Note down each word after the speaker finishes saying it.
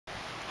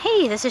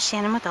Hey, this is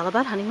Shannon with All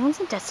About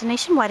Honeymoons and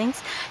Destination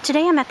Weddings.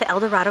 Today I'm at the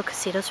El Dorado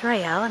Casitos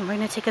Royale, and we're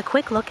going to take a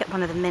quick look at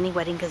one of the many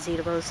wedding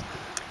gazebos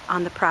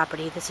on the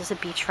property. This is a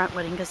beachfront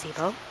wedding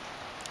gazebo,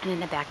 and in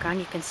the background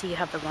you can see you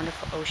have the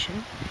wonderful ocean.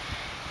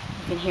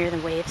 You can hear the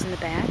waves in the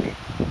back.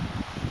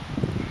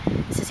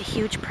 This is a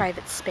huge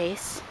private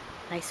space,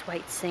 nice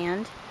white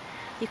sand.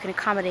 You can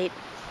accommodate,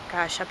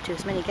 gosh, up to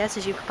as many guests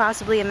as you could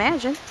possibly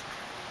imagine.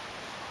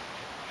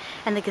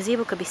 And the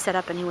gazebo could be set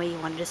up any way you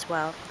wanted as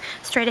well.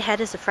 Straight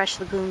ahead is a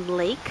fresh lagoon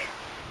lake.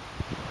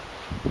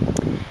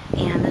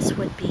 And this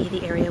would be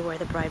the area where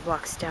the bride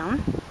walks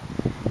down.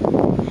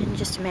 And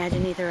just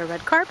imagine either a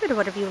red carpet or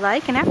whatever you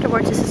like. And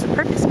afterwards, this is a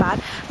perfect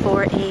spot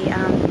for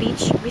a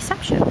beach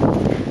reception.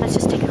 Let's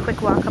just take a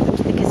quick walk up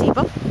into the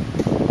gazebo.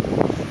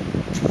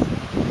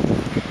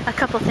 A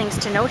couple things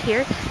to note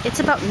here.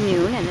 It's about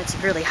noon and it's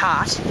really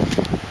hot.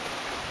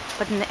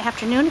 But in the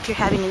afternoon, if you're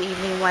having an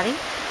evening wedding,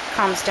 it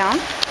calms down.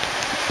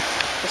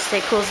 The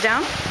stay cools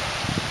down.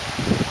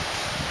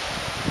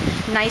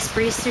 Nice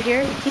breeze through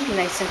here to keep you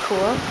nice and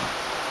cool,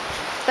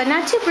 but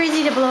not too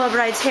breezy to blow a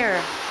bride's hair.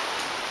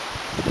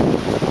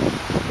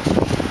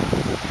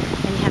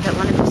 And you have that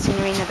wonderful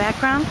scenery in the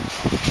background.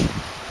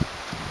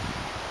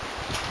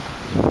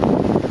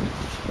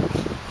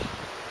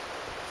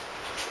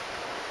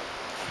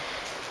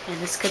 And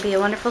this could be a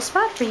wonderful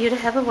spot for you to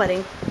have a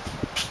wedding.